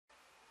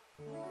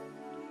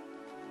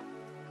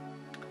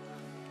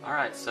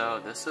Alright,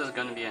 so this is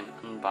going to be an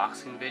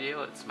unboxing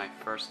video. It's my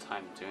first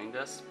time doing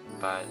this,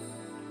 but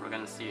we're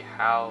going to see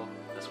how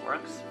this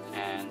works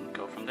and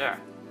go from there.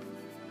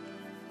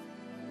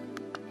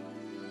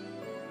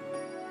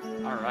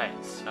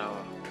 Alright, so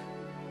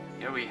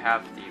here we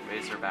have the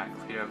Razorback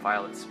Clear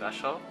Violet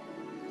Special.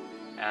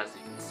 As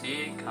you can see,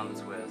 it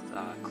comes with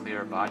a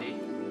clear body,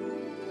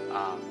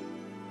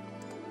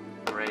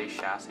 gray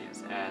chassis,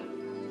 and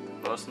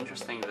the most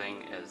interesting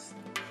thing is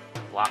the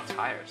block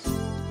tires.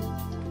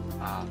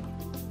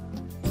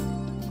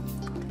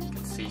 You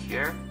can see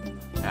here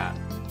that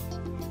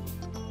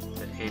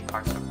the A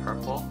parts are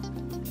purple,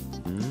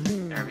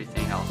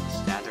 everything else is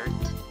standard,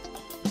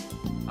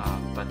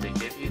 but they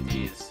give you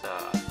these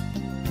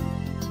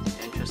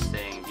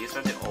interesting, these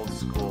are the old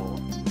school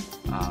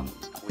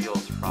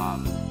wheels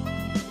from the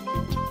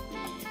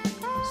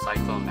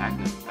Cyclone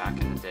Magnum back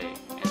in the day,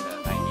 in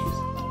the 90s.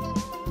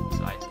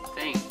 So I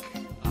think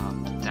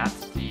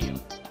that's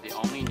the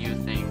only new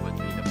thing would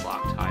be the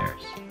block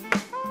tires.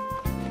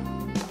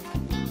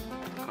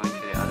 Going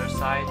to the other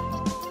side,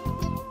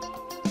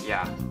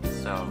 yeah,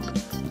 so,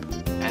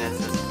 and it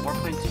says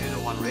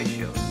 4.2:1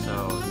 ratio, so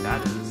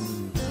that is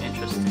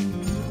interesting.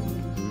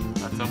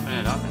 Let's open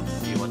it up and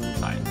see what's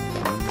inside.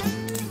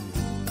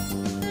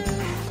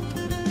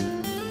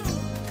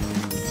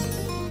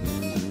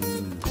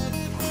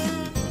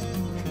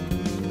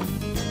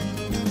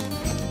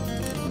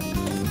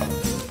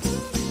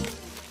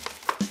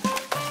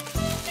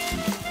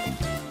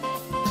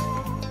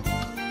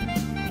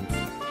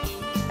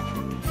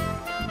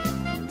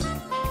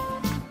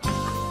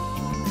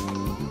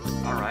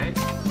 Alright,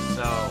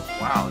 so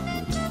wow,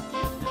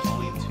 there's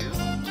only two?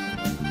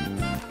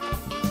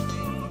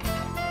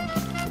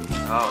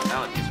 Oh no,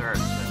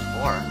 there's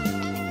four,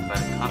 but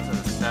it comes in a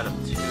set of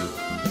two,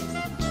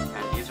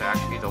 and these are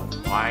actually the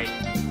wide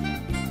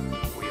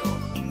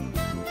wheels.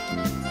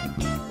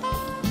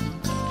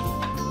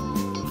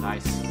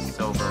 Nice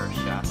silver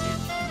chassis,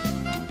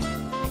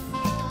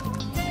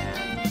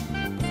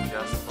 and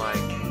just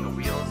like the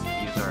wheels,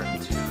 these are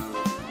two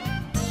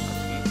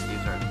apiece.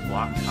 These are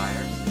block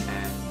tires.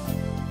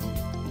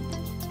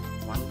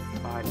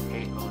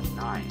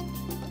 15809.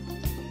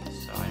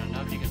 So I don't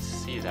know if you can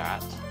see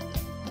that,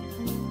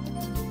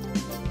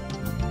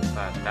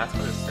 but that's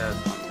what it says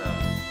on the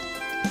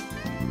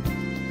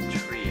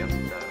tree of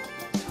the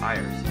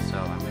tires. So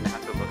I'm going to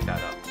have to look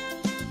that up.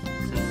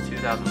 Since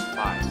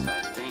 2005, so I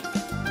think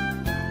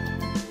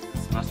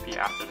this must be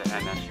after the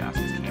MS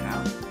chassis came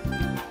out.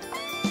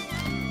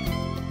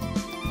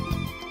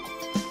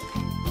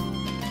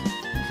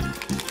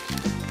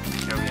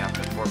 Here we have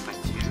the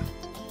 4.2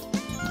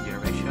 gear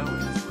ratio,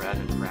 which is red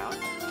and brown.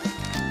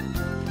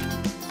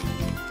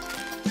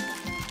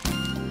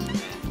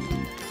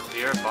 And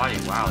clear body,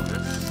 wow,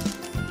 this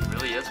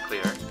really is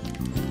clear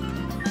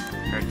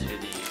compared to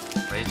the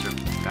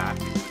Razorback,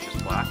 which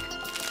is black.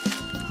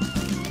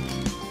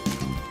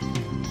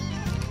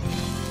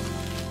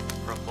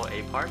 Purple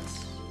A parts.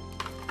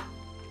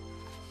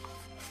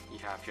 You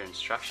have your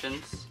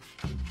instructions,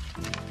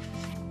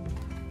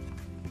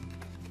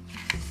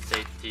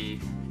 safety,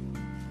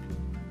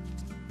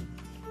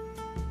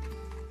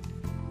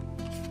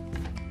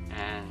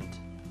 and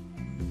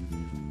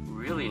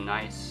really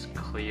nice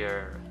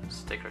clear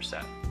sticker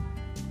set.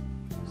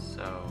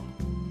 So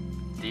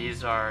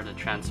these are the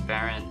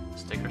transparent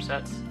sticker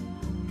sets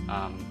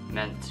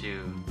meant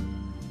to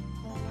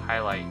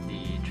highlight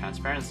the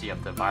transparency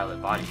of the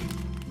violet body.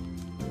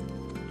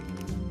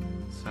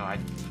 So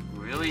I'm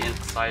really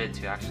excited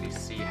to actually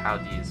see how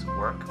these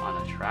work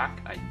on a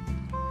track. I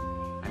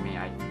mean,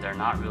 they're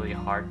not really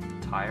hard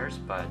tires,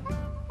 but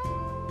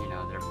you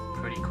know, they're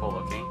pretty cool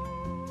looking.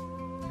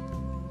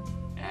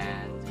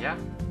 And yeah,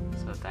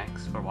 so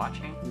thanks for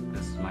watching.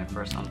 This is my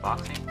first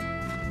unboxing.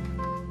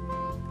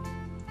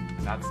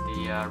 That's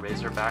the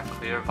Razorback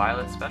Clear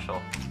Violet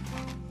Special.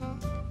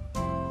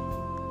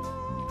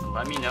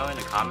 Let me know in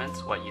the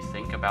comments what you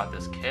think about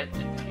this kit.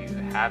 If you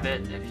have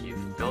it, if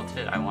you've built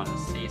it, I want to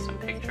see some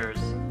pictures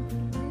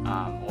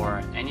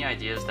or any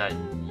ideas that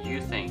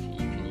you think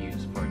you can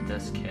use for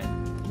this kit.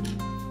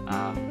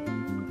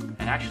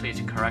 And actually,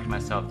 to correct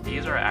myself,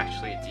 these are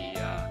actually the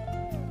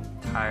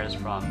tires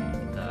from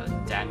the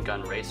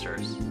Dangun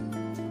Racers.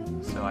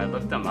 So I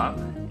looked them up,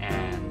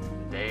 and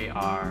they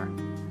are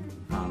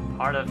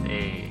part of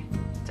a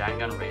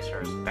Dangun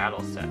Racers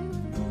battle set.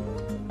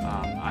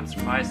 I'm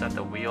surprised that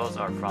the wheels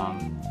are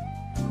from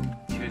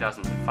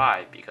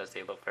 2005 because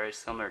they look very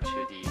similar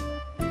to the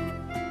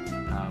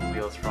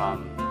wheels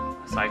from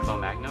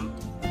Cyclone Magnum,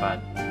 but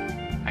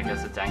I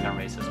guess the Dangun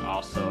Racers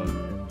also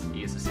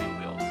use the same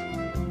wheels.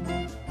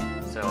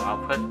 So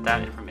I'll put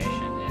that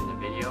information in the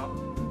video.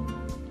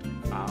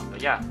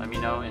 But yeah, let me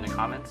know in the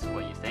comments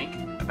what you think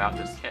about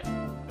this kit.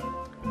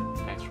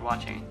 Thanks for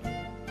watching.